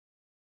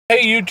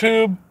Hey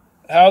YouTube,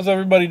 how's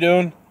everybody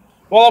doing?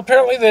 Well,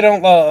 apparently they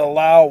don't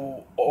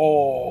allow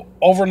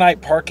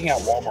overnight parking at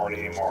Walmart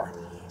anymore.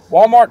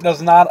 Walmart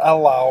does not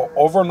allow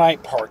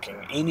overnight parking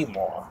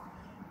anymore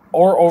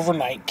or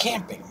overnight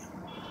camping.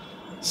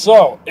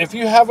 So, if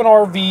you have an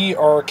RV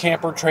or a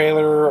camper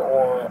trailer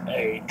or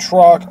a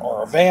truck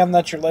or a van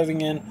that you're living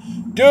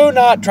in, do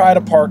not try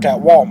to park at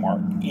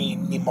Walmart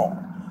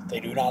anymore. They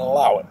do not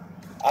allow it.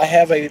 I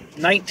have a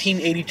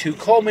 1982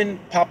 Coleman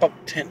pop-up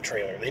tent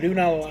trailer. They do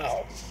not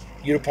allow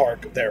you to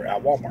park there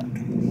at Walmart.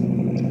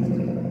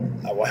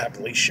 I will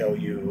happily show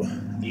you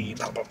the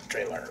pop-up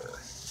trailer.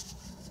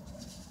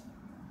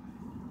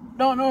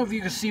 Don't know if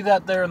you can see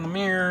that there in the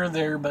mirror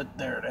there, but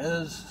there it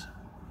is.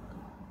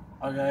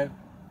 Okay.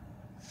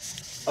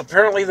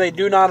 Apparently, they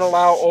do not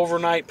allow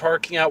overnight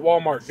parking at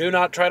Walmart. Do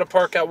not try to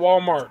park at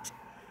Walmart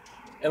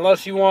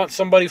unless you want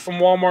somebody from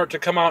Walmart to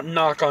come out and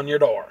knock on your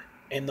door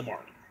in the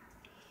morning.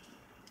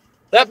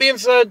 That being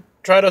said,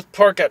 try to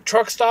park at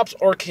truck stops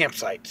or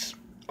campsites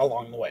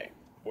along the way,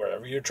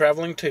 wherever you're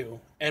traveling to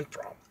and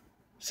from.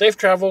 Safe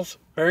travels,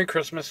 Merry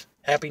Christmas,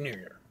 Happy New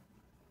Year.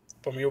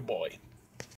 From your boy.